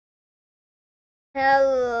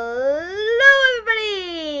Hello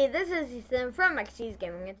everybody! This is Ethan from Cheese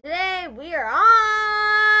Gaming, and today we are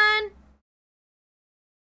on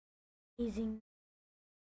Amazing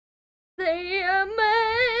the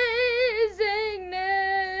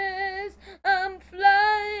amazingness. I'm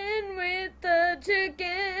flying with the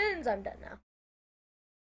chickens. I'm done now.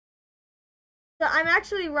 So I'm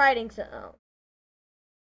actually writing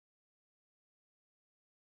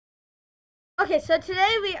Okay, so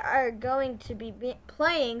today we are going to be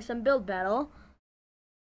playing some build battle,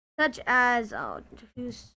 such as star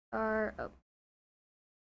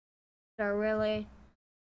really.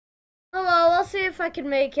 Oh well, we'll see if I can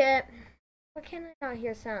make it. Why can't I not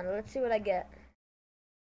hear sound? Let's see what I get.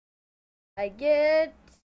 I get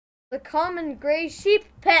the common gray sheep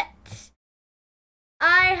pet.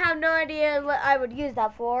 I have no idea what I would use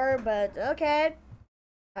that for, but okay.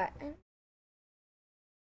 Alright.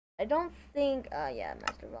 I don't think, yeah,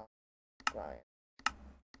 Master Volume.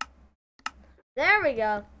 There we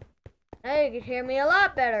go. Now you can hear me a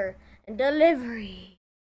lot better. And delivery.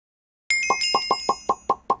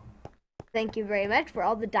 Thank you very much for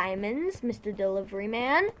all the diamonds, Mr. Delivery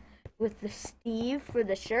Man. With the Steve for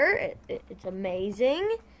the shirt. It's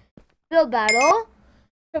amazing. Build battle.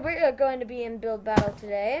 So we're going to be in build battle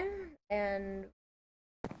today. And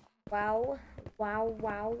wow.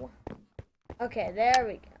 Okay, there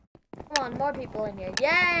we go. Come on, more people in here.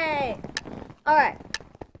 Yay! Alright.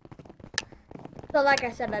 So like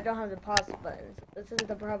I said, I don't have the pause buttons. This is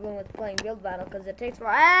the problem with playing build battle, because it takes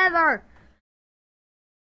forever.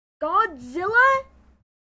 Godzilla?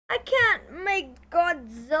 I can't make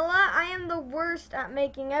Godzilla. I am the worst at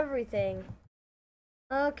making everything.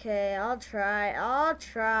 Okay, I'll try,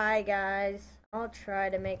 guys. I'll try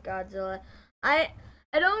to make Godzilla. I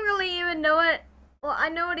don't really even know it. Well, I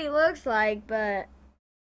know what he looks like, but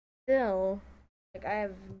still, like, I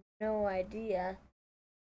have no idea.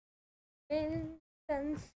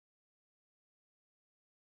 Intense.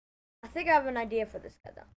 I think I have an idea for this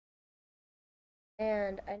guy, though.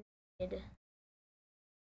 And I need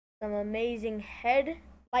some amazing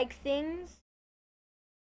head-like things.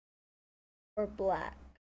 Or black.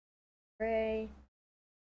 Gray.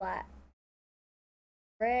 Black.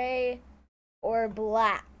 Gray. Or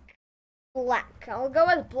black. Black. I'll go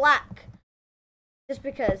with black. Just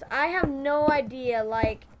because I have no idea,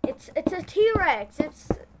 like, it's a T-Rex. It's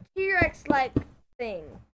a T-Rex-like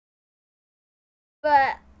thing.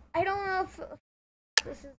 But I don't know if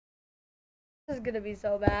this is gonna be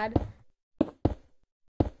so bad.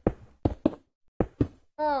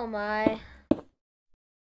 Oh my.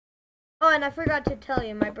 Oh, and I forgot to tell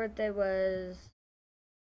you, my birthday was,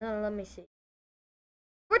 let me see,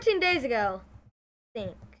 14 days ago, I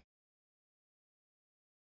think.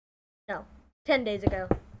 No. 10 days ago.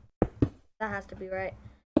 That has to be right.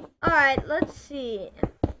 Alright, let's see.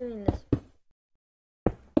 I'm doing this.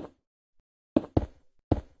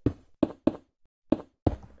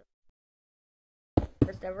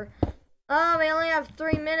 First ever. Oh, we only have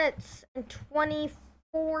 3 minutes and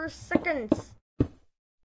 24 seconds.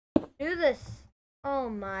 Do this. Oh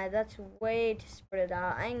my, that's way too spread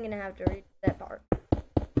out. I ain't gonna have to read that part.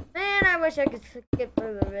 Man, I wish I could skip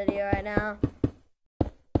through the video right now.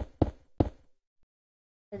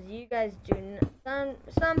 Because you guys do,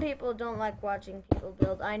 some people don't like watching people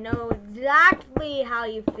build. I know exactly how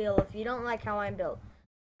you feel if you don't like how I build.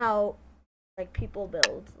 How, like, people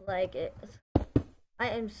build. Like, I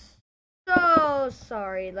am so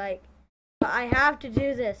sorry. Like, but I have to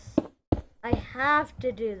do this. I have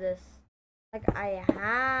to do this. Like, I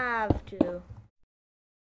have to.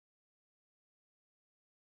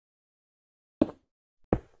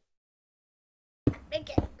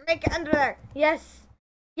 Make it under there. Yes.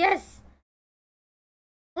 Yes!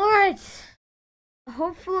 Alright!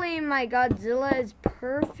 Hopefully my Godzilla is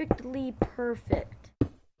perfectly perfect.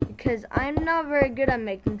 Because I'm not very good at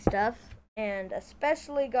making stuff. And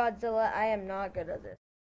especially Godzilla, I am not good at this.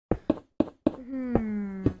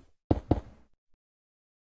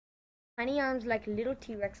 Tiny arms like little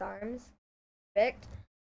T-Rex arms. Perfect.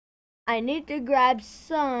 I need to grab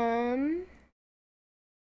some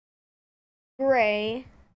gray.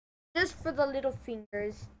 Just for the little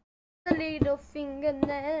fingers. The little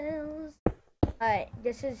fingernails. Alright,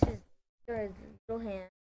 this is his little hand.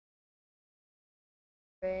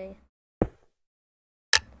 Gray.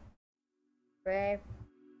 Gray.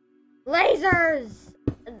 Lasers!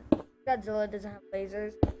 Godzilla doesn't have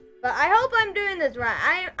lasers. But I hope I'm doing this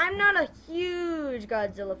right. I'm not a huge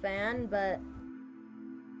Godzilla fan, but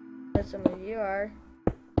some of you are.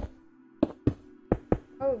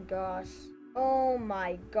 Oh gosh. Oh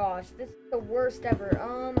my gosh, this is the worst ever.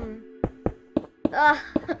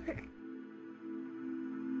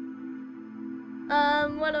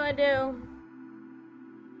 what do I do?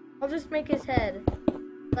 I'll just make his head.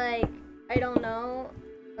 Like, I don't know.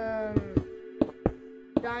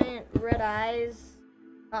 Giant red eyes.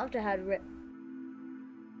 I'll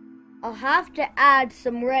have to add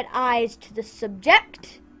some red eyes to the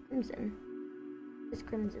subject. Crimson. It's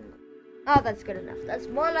crimson. Oh, that's good enough. That's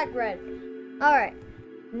more like red. Alright.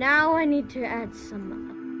 Now I need to add some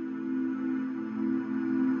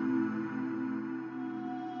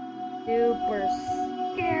super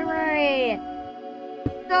scary.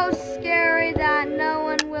 So scary that no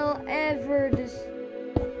one will ever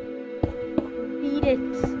beat it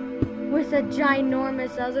with a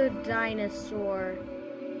ginormous other dinosaur.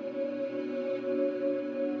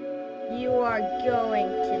 You are going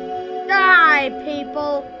to die,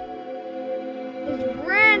 people. It's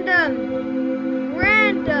random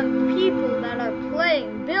people that are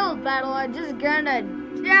playing Build Battle are just gonna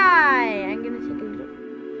die. I'm gonna take a little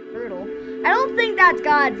turtle. I don't think that's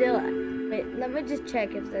Godzilla. Wait, let me just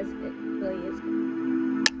check if this really is.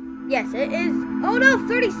 Yes, it is. Oh no,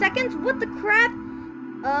 30 seconds? What the crap?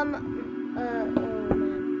 Oh man.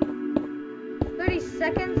 30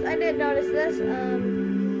 seconds? I didn't notice this.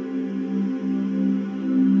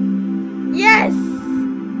 Yes!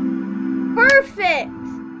 Perfect!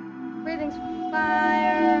 Breathing's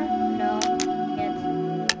fire. No, can't.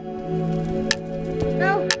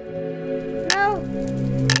 No! No!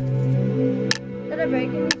 Did I break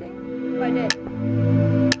anything? Oh, I did.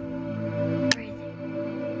 Breathing.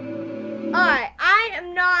 Alright,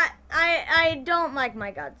 I don't like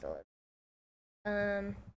my Godzilla.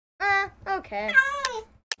 Okay.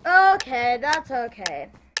 Okay, that's okay.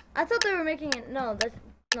 I thought they were making it. No,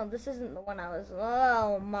 this isn't the one I was.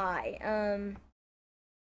 Oh my.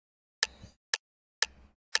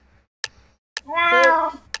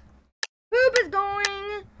 Wow. Poop is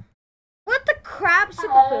going. What the crap,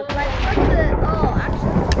 super poop? Like, what the? Oh,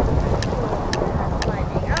 actually, that's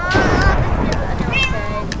lightning.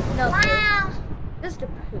 No, poop. Just a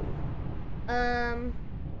poop.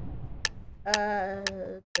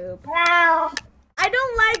 Poop. Wow. I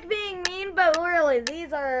don't like being mean, but really,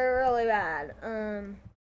 these are really bad.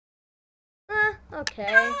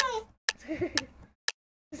 Okay.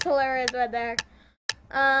 It's hilarious right there.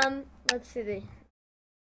 Let's see.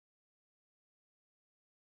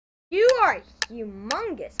 You are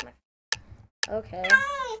humongous, my. Okay.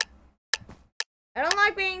 I don't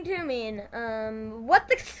like being too mean. What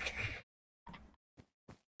the?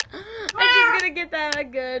 I'm just gonna get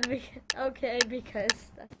that good. Okay,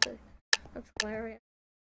 because that's hilarious.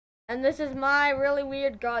 And this is my really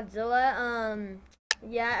weird Godzilla.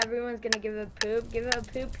 Yeah, everyone's gonna give it a poop. Give it a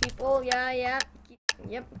poop, people. Yeah. Yep.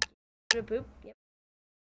 Give it a poop. Yep.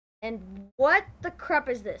 And what the crap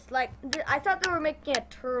is this? Like, I thought they were making a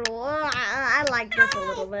turtle. I like this a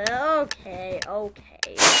little bit. Okay.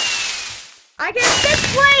 I get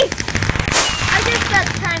 6th place! I guess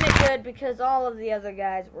that's kind of good because all of the other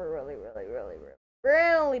guys were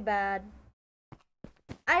really bad.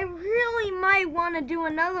 I really might want to do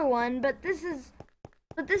another one, but this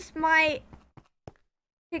might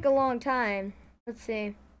take a long time. Let's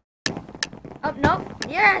see. Oh, nope.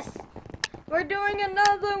 Yes! We're doing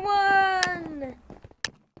another one!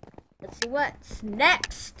 Let's see what's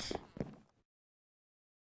next.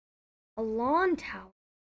 A lawn tower.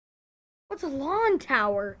 What's a lawn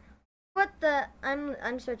tower? What the?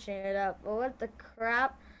 I'm searching it up. What the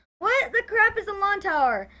crap? What the crap is a lawn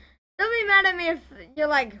tower? Don't be mad at me if you're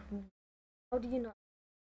like, how do you know?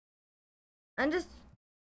 I'm just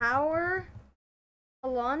tower. A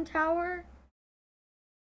lawn tower.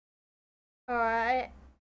 All right.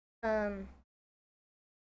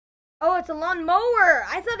 Oh, it's a lawn mower.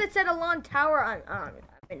 I thought it said a lawn tower. I'm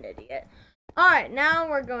an idiot. All right, now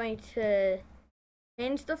we're going to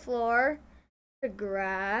change the floor to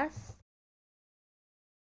grass.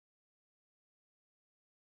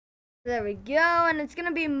 There we go, and it's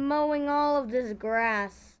gonna be mowing all of this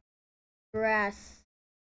grass.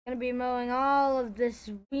 Gonna be mowing all of this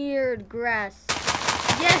weird grass.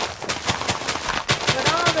 Yes! Put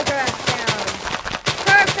all the grass down.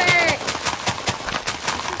 Perfect!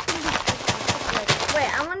 Wait,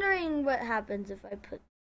 I'm wondering what happens if I put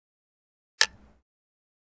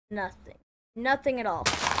nothing. Nothing at all.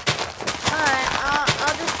 Alright,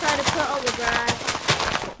 I'll just try to put all the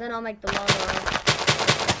grass. Then I'll make the lawnmower.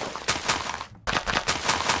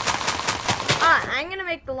 I'm gonna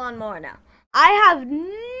make the lawnmower now. I have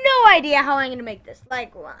no idea how I'm gonna make this.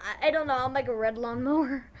 Like, I don't know. I'll make a red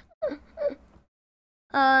lawnmower.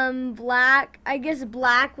 Black. I guess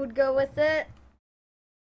black would go with it.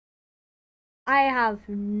 I have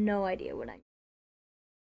no idea what I'm.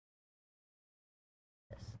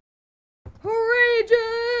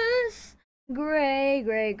 Region! Gray,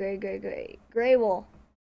 gray, gray, gray, gray. Gray wool.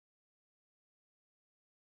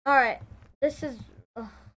 Alright. This is...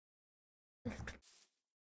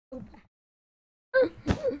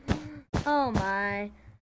 oh my.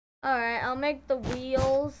 Alright, I'll make the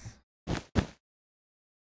wheels.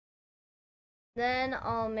 Then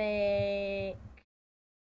I'll make...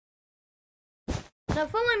 No,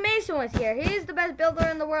 if only Mason was here. He's the best builder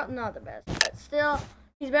in the world. Not the best, but still,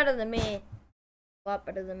 he's better than me. A lot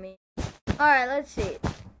better than me. Alright, let's see.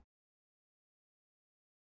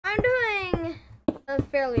 I'm doing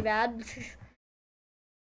fairly bad.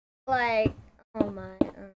 Like, oh my.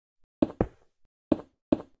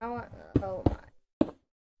 Oh my.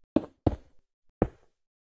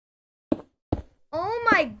 Oh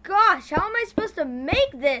my gosh, how am I supposed to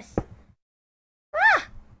make this? Ah!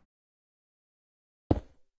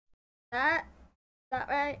 That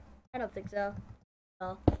right? I don't think so.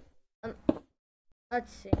 No.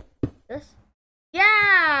 Let's see. This? Yeah!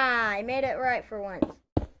 I made it right for once.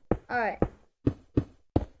 Alright.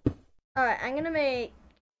 Alright, I'm gonna make...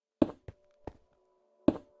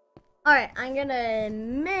 Alright, I'm gonna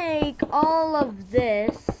make all of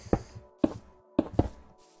this.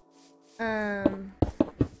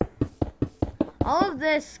 All of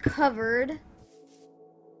this covered.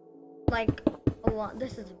 Like, a lot.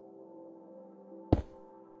 This is...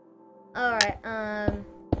 Alright,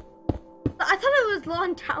 I thought it was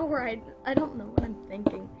lawn tower. I don't know what I'm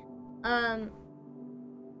thinking.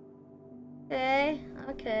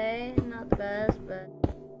 Okay, not the best, but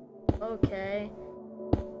okay.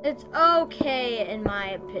 It's okay in my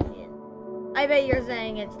opinion. I bet you're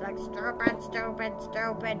saying it's like stupid, stupid,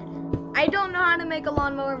 stupid. I don't know how to make a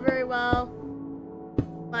lawnmower very well.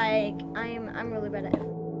 Like, I'm really bad at everything.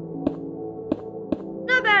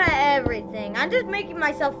 Not bad at everything. I'm just making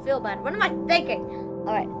myself feel bad. What am I thinking?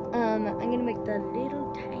 Alright, I'm gonna make the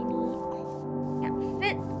little tiny... can't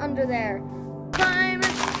fit under there. Time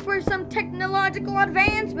for some technological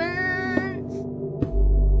advancements.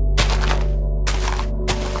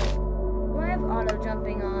 Do I have auto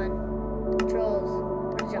jumping on? Controls.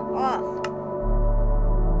 Or jump off.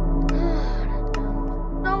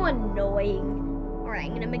 So annoying. Alright,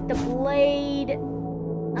 I'm gonna make the blade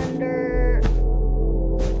under...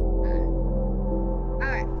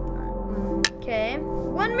 Alright. Okay.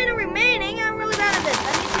 1 minute remaining. I'm really bad at this.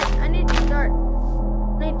 I need to start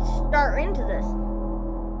into this.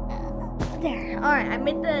 There. Alright, I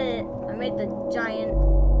made the giant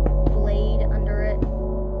blade under it.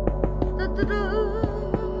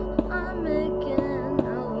 I'm making a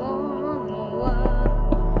lawnmower.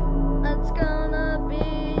 That's gonna be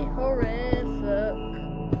horrific.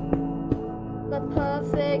 The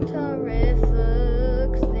perfect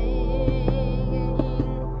horrific thing.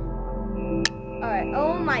 Alright,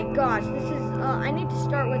 oh my gosh, this is, I need to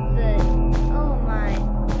start with the, oh my,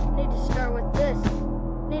 I need to start with this.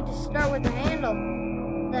 I need to start with the handle.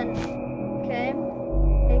 Then, okay, no,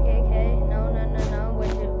 way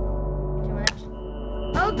too much.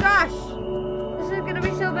 Oh gosh, this is gonna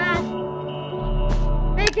be so bad.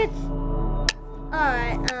 Make it.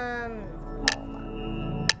 Alright,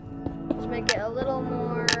 let's make it a little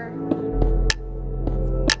more.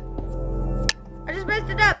 I just messed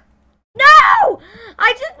it up. No!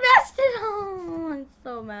 I just messed it. Oh, I'm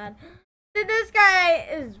so mad. Dude, this guy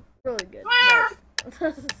is really good.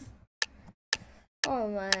 Oh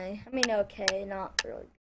my. I mean, okay, not really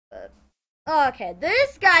good. Okay,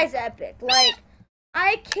 this guy's epic. Like,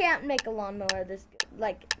 I can't make a lawnmower this good.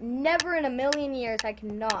 Like, never in a million years I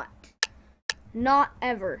cannot. Not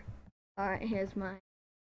ever. Alright, here's mine.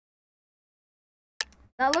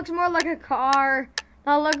 That looks more like a car.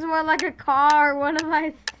 That looks more like a car. What am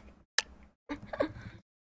I...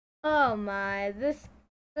 Oh my, this...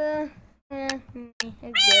 it's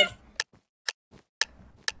good.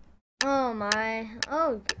 Oh my.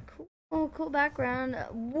 Oh, cool. Oh, cool background.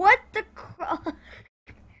 What the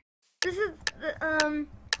This is,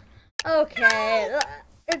 okay.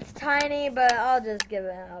 It's tiny, but I'll just give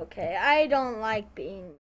it an okay. I don't like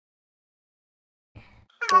being...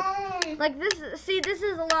 Like this, see, this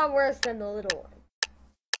is a lot worse than the little one.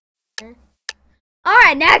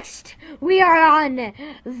 Alright, next, we are on the...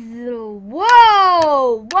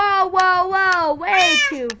 Whoa! Way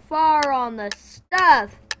too far on the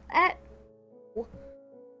stuff.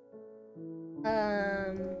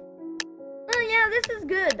 Oh yeah, this is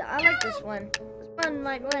good. I like this one. This one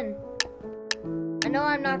might win. I know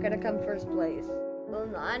I'm not gonna come first place. Well,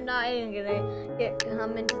 no, I'm not even gonna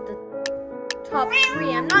come into the top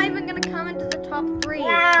 3. I'm not even gonna come into the top 3.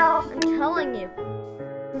 I'm telling you.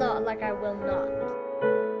 No, like I will not.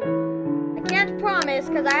 I can't promise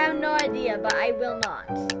because I have no idea, but I will not.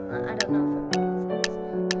 I don't know if it makes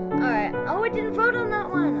sense. Alright. Oh, I didn't vote on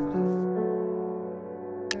that one.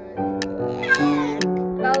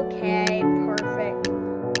 Okay, perfect.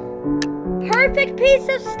 Perfect piece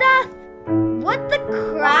of stuff. What the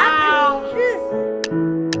crap is this?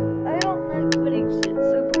 I don't like putting shit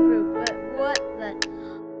super poop, but what the?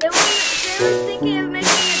 They were thinking of making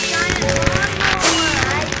a giant lawnmower.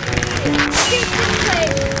 I think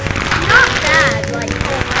not bad, like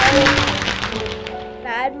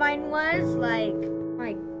bad mine was, like,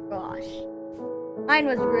 my gosh. Mine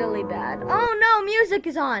was really bad. Oh no, music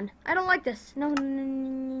is on. I don't like this. No.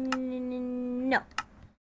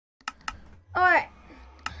 Alright.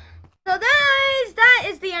 So guys, that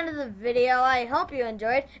is the end of the video. I hope you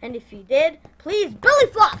enjoyed. And if you did, please belly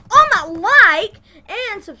flop on that like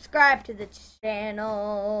and subscribe to the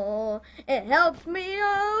channel. It helps me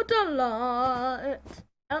out a lot.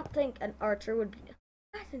 I don't think an archer would be.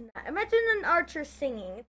 Imagine that. Imagine an archer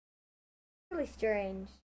singing. It's really strange.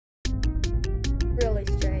 Really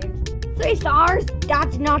strange. 3 stars?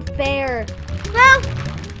 That's not fair. Well,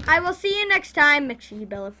 I will see you next time. Make sure you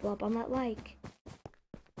belly flop on that like.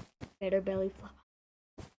 Better belly flop.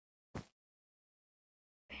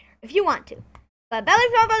 Better, if you want to. But belly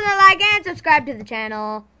flop on the like and subscribe to the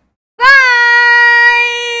channel.